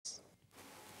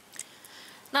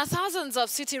Now, thousands of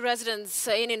city residents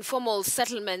in informal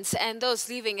settlements and those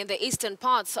living in the eastern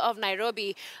parts of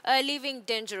Nairobi are living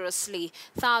dangerously.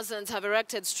 Thousands have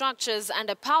erected structures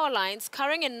under power lines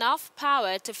carrying enough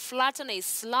power to flatten a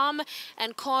slum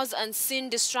and cause unseen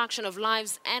destruction of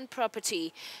lives and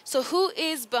property. So who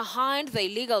is behind the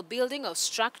illegal building of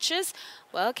structures?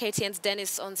 Well, KTN's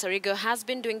Dennis Onsarigo has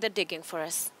been doing the digging for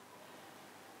us.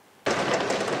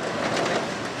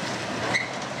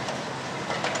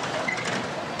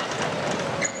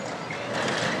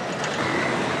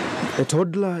 A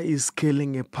toddler is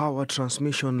scaling a power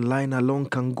transmission line along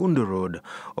Kangundo Road,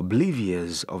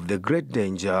 oblivious of the great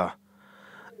danger.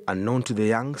 Unknown to the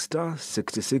youngster,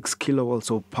 66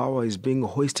 kilowatts of power is being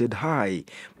hoisted high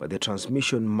by the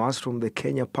transmission mast from the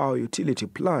Kenya Power Utility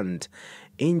Plant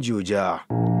in Juja.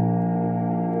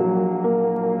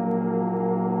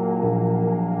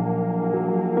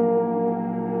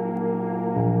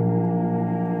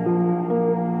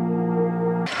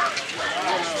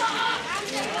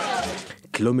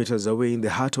 Kilometers away in the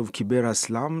heart of Kibera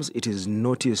slums, it is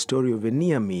not a story of a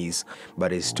near miss,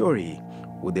 but a story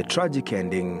with a tragic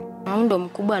ending. 3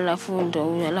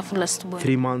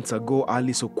 months ago,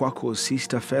 Alice Okwako's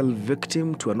sister fell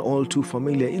victim to an all too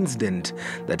familiar incident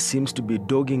that seems to be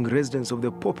dogging residents of the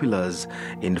populous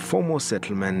informal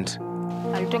settlement.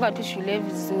 Alitoka tu shule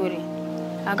vizuri.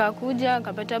 Akakuja,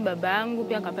 akapata babangu,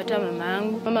 pia akapata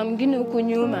mamangu. Mama mwingine huku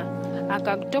nyuma.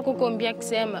 Akatoka kuambia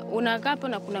kusema unakapo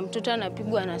na kuna mtoto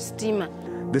anapigwa na stima.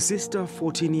 The sister,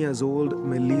 14 years old,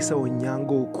 Melissa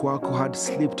Onyango Okwako, had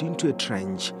slipped into a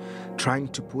trench, trying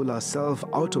to pull herself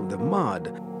out of the mud.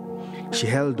 She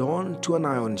held on to an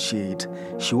iron sheet.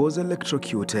 She was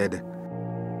electrocuted.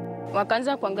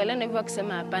 Wakaanza kuangalia na hivyo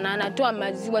akisema hapana, anatoa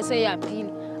maziwa saa ya pili,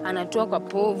 anatoa kwa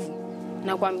povu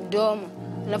na kwa mdomo.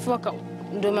 Alafu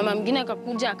ndo mama mwingine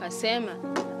akakuja akasema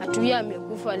atuya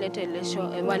amekufa, walete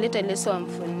leso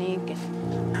wamfunike.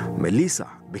 Melissa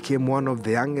became one of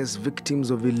the youngest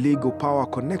victims of illegal power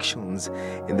connections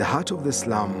in the heart of the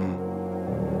slum.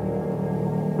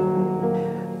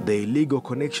 The illegal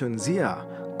connections here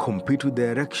compete with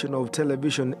the erection of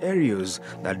television aerials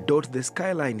that dot the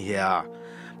skyline here.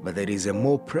 But there is a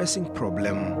more pressing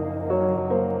problem.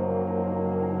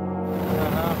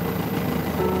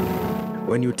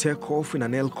 When you take off in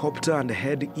an helicopter and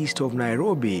head east of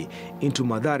Nairobi into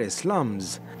Mathare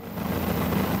slums,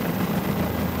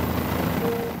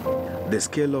 the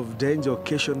scale of danger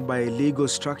occasioned by illegal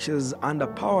structures under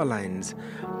power lines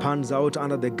pans out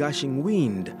under the gushing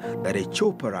wind that a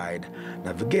chopper ride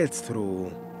navigates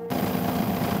through.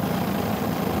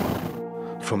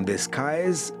 From the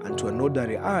skies and to an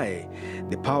ordinary eye,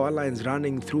 the power lines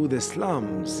running through the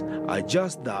slums are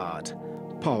just that,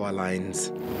 power lines.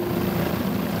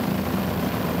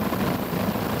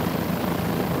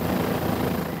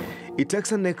 It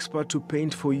takes an expert to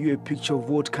paint for you a picture of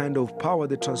what kind of power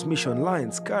the transmission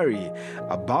lines carry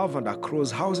above and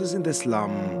across houses in the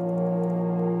slum.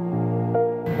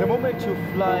 The moment you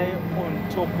fly on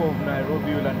top of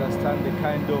Nairobi, you'll understand the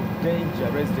kind of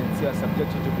danger residents here are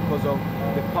subjected to because of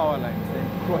the power lines. The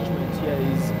encroachment here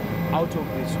is out of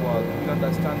this world. You'll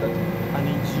understand that an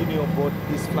engineer aboard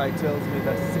this flight tells me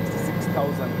that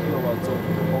 66,000 kilowatts of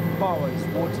power is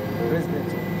what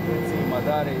residents of, let's say,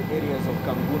 Mathare areas of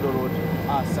Kangundo Road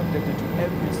are subjected to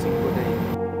every single day.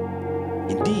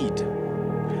 Indeed,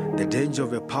 the danger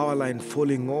of a power line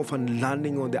falling off and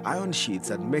landing on the iron sheets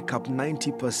that make up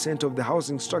 90% of the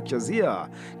housing structures here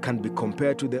can be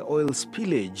compared to the oil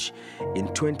spillage in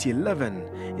 2011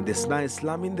 in the Snai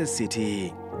slum in the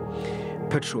city.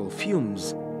 Petrol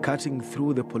fumes cutting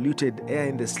through the polluted air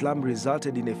in the slum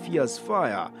resulted in a fierce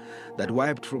fire that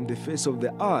wiped from the face of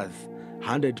the earth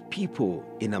 100 people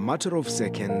in a matter of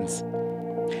seconds.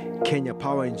 Kenya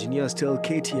power engineers tell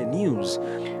KTN News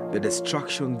the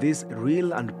destruction, this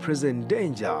real and present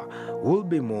danger, will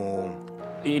be more.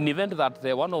 In the event that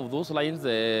one of those lines,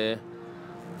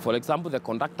 for example, the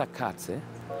conductor cuts,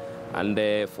 and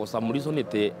for some reason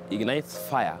it ignites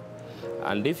fire,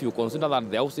 and if you consider that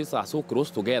the houses are so close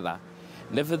together,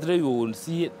 definitely you will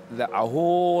see a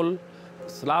whole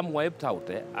slum wiped out,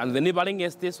 and the neighboring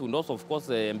estates will also, of course,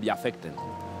 be affected.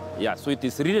 Yeah, so it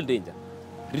is real danger,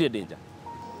 real danger.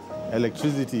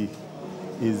 Electricity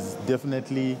is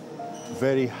definitely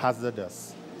very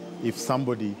hazardous if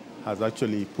somebody has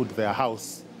actually put their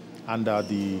house under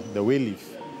the wave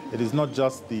leaf. It is not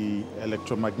just the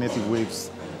electromagnetic waves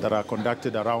that are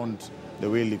conducted around the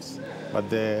wave leaves,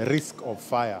 but the risk of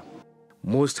fire.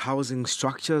 Most housing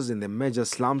structures in the major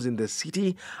slums in the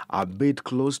city are built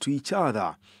close to each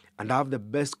other and have the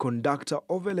best conductor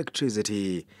of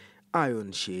electricity,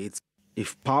 iron sheets.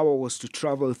 If power was to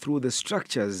travel through the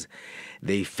structures,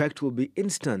 the effect will be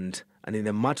instant, and in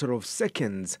a matter of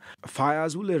seconds,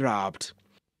 fires will erupt,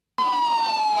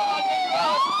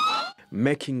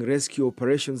 making rescue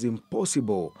operations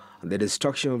impossible and the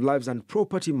destruction of lives and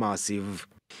property massive.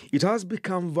 It has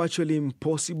become virtually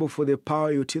impossible for the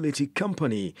power utility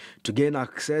company to gain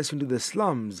access into the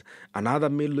slums and other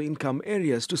middle-income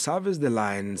areas to service the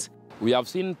lines. We have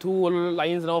seen 2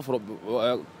 lines now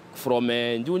from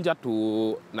Njunja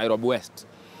to Nairobi West.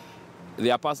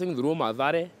 They are passing through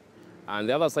Mathare and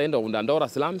the other side of Dandora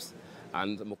slums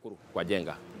and Mukuru,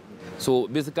 Kwajenga. So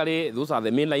basically, those are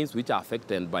the main lines which are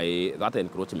affected by that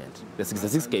encroachment, the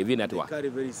 66 kV network.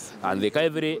 They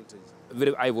carry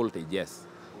very high voltage, yes,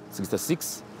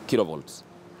 66 kilovolts.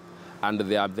 And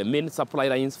they are the main supply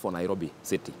lines for Nairobi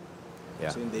city. Yeah.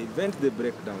 So in the event they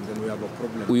break down, then we have a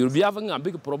problem. We will be having a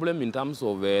big problem in terms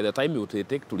of the time it will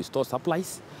take to restore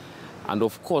supplies. And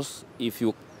of course, if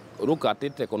you look at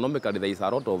it economically, there is a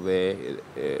lot of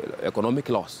economic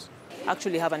loss.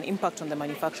 Actually have an impact on the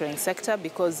manufacturing sector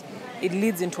because it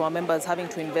leads into our members having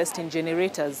to invest in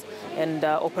generators and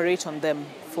operate on them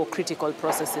for critical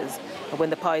processes when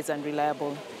the power is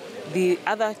unreliable. The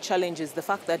other challenge is the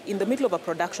fact that in the middle of a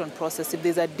production process, if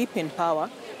there's a dip in power,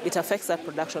 it affects that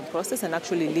production process and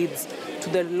actually leads to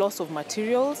the loss of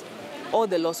materials or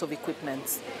the loss of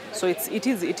equipment. So it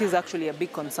is actually a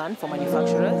big concern for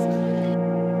manufacturers.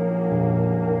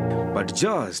 But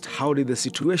just how did the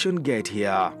situation get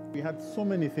here? We had so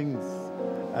many things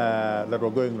that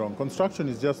were going wrong. Construction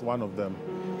is just one of them.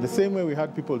 The same way we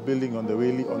had people building on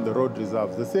the road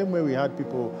reserves, the same way we had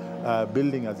people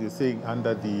building, as you're saying,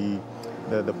 under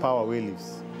the power way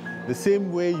lifts. The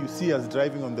same way you see us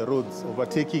driving on the roads,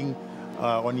 overtaking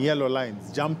on yellow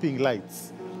lines, jumping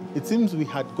lights. It seems we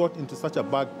had got into such a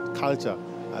bad culture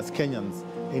as Kenyans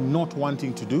in not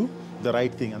wanting to do the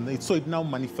right thing. And so it now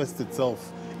manifests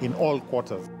itself in all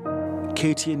quarters.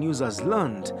 KTN News has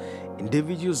learned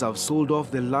individuals have sold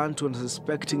off the land to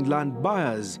unsuspecting land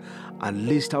buyers and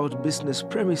leased out business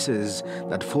premises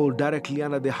that fall directly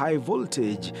under the high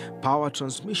voltage power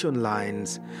transmission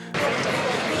lines.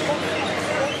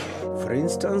 For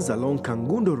instance, along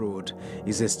Kangundo Road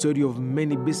is a story of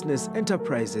many business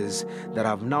enterprises that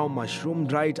have now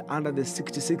mushroomed right under the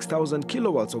 66,000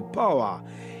 kilowatts of power,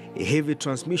 a heavy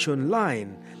transmission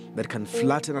line that can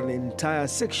flatten an entire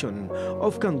section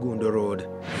of Kangundo Road.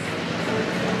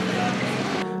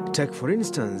 Take, for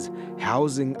instance,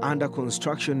 housing under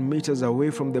construction meters away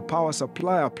from the power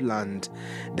supplier plant.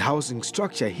 The housing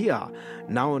structure here,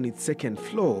 now on its second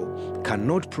floor,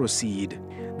 cannot proceed.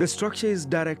 The structure is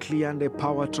directly under a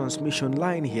power transmission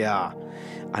line here.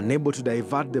 Unable to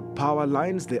divert the power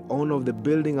lines, the owner of the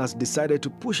building has decided to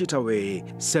push it away.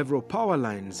 Several power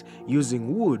lines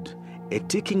using wood, a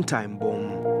ticking time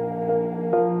bomb.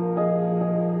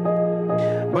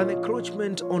 But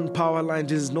encroachment on power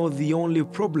lines is not the only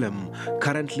problem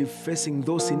currently facing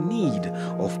those in need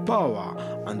of power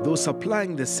and those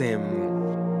supplying the same.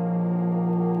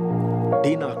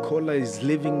 Dina Kola is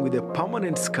living with a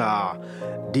permanent scar.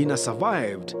 Dina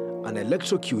survived an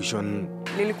electrocution.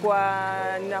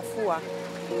 Nilikuwa ninafua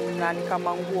na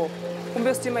nikama nguo.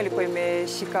 Kumbe stima ilikuwa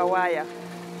imeshika waya.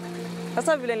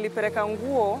 Sasa vile nilipeleka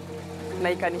nguo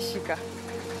na ikanishika.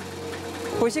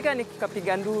 Kushika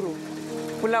nikapiga nduru.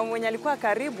 Kuna mwenye alikuwa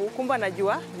karibu, kumbe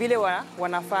anajua vile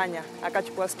wanafanya.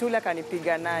 Akachukua stool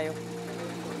akanipiga nayo.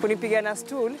 Kunipiga na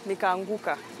stool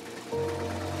nikaanguka.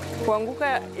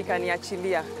 Kuanguka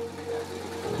ikaniachilia.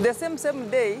 The same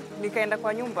day nikaenda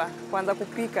kwa nyumba kuanza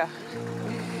kupika.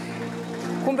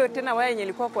 Kumbe tena waya yenye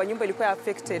ilikuwa kwa nyumba ilikuwa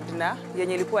affected na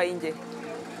yenye ilikuwa nje.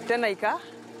 Tena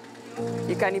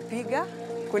ikanipiga,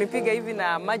 kunipiga hivi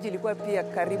na maji ilikuwa pia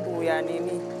karibu ya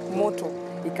moto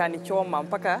ikanichoma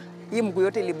mpaka hii mguu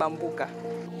yote ilibambuka.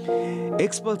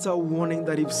 Experts are warning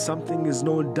that if something is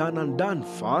not done and done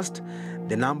fast,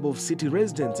 the number of city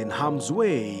residents in harm's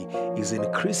way is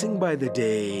increasing by the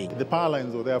day. The power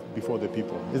lines were there before the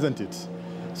people, isn't it?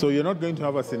 So you're not going to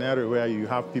have a scenario where you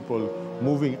have people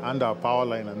moving under a power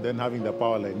line and then having the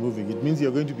power line moving. It means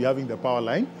you're going to be having the power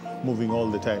line moving all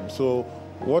the time. So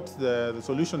what's the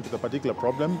solution to the particular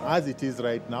problem, as it is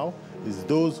right now, is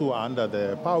those who are under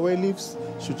the power lifts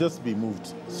should just be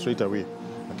moved straight away,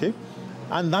 okay?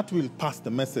 And that will pass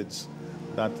the message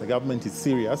that the government is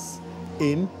serious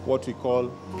in what we call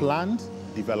planned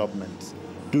development,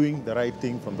 doing the right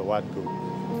thing from the word go.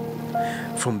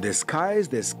 From the skies,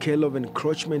 the scale of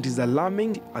encroachment is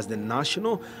alarming as the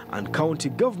national and county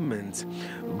governments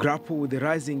grapple with the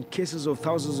rising cases of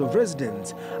thousands of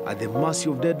residents at the mercy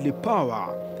of deadly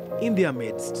power in their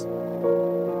midst.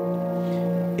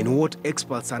 In what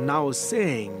experts are now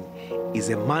saying is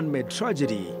a man-made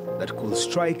tragedy that could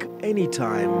strike any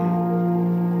time.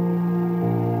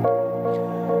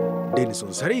 Dennis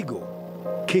Onsarigo,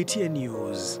 KTN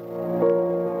News.